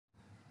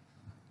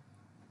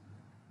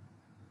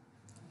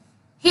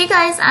Hey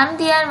guys, I'm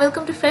Dia and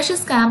welcome to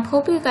Freshers Camp.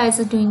 Hope you guys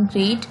are doing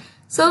great.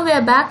 So we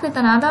are back with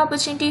another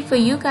opportunity for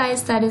you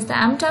guys, that is the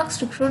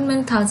Amdocs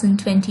Recruitment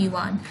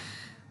 2021.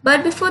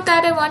 But before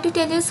that, I want to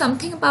tell you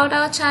something about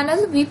our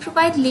channel. We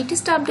provide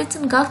latest updates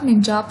on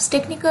government jobs,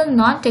 technical,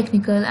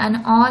 non-technical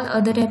and all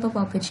other type of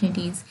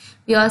opportunities.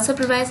 We also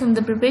provide some of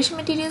the preparation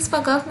materials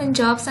for government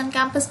jobs and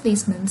campus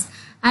placements.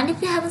 And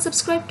if you haven't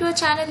subscribed to our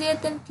channel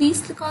yet, then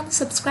please click on the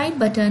subscribe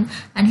button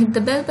and hit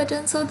the bell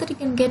button so that you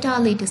can get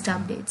our latest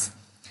updates.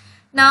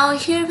 Now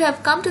here we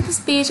have come to this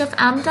page of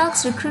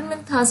Amdocs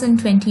Recruitment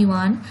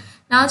 2021.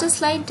 Now just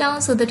slide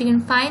down so that you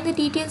can find the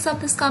details of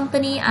this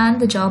company and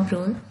the job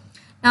role.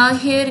 Now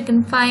here you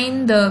can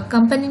find the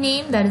company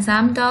name, that is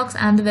Amdocs,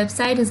 and the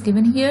website is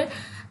given here.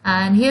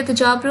 And here the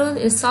job role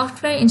is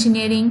software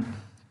engineering,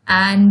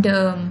 and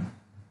the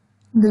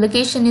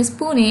location is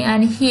Pune,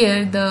 and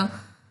here the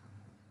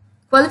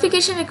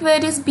qualification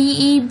required is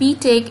BE,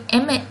 Btech,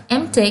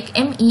 MTech,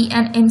 ME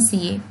and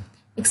MCA.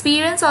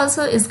 Experience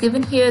also is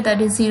given here,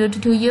 that is 0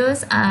 to 2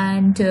 years,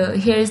 and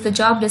here is the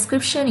job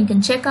description you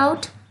can check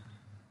out.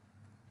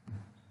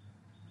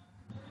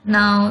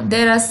 Now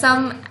there are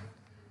some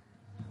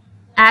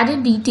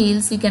added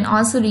details, you can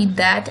also read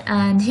that,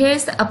 and here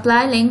is the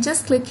apply link,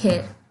 just click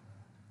here.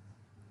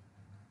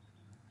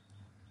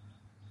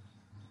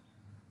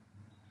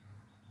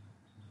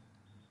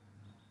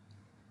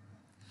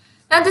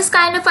 Now this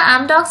kind of a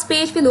Amdocs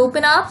page will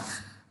open up.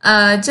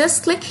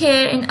 Just click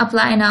here and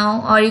apply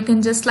now, or you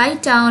can just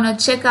slide down or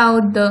check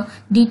out the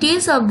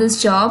details of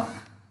this job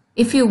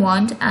if you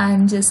want,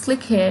 and just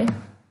click here.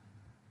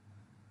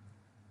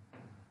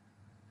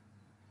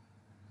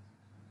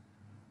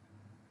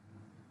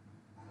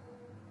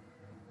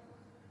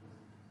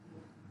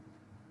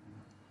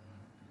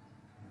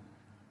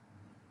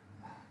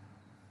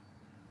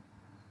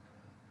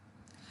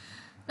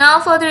 Now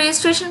for the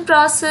registration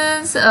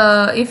process,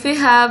 if you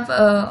have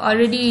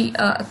already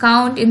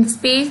account in this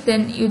page,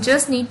 then you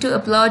just need to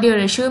upload your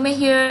resume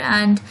here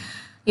and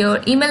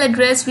your email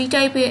address,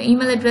 retype your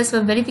email address for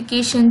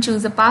verification,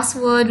 choose a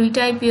password,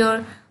 retype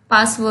your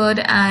password,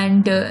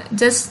 and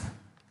just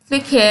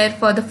click here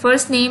for the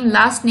first name,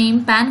 last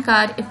name, PAN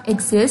card if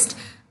exists,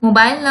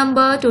 mobile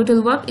number,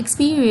 total work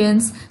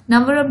experience,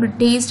 number of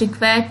days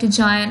required to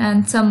join,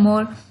 and some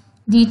more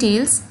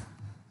details.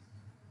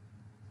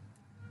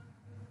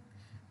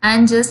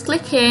 And just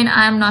click here in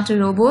I am not a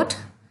robot,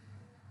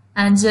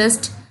 and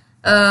just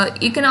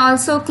you can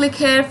also click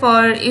here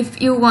for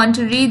if you want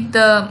to read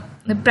the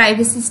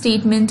privacy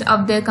statement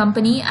of their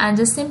company, and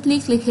just simply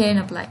click here and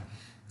apply.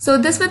 So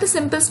this were the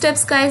simple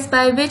steps guys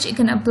by which you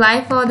can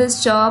apply for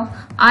this job.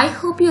 I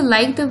hope you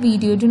liked the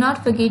video. Do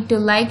not forget to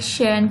like,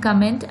 share and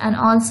comment, and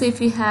also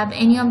if you have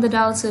any of the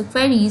doubts or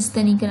queries,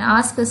 then you can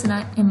ask us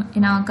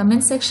in our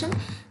comment section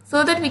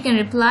so that we can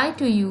reply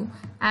to you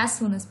as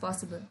soon as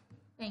possible.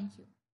 Thank you.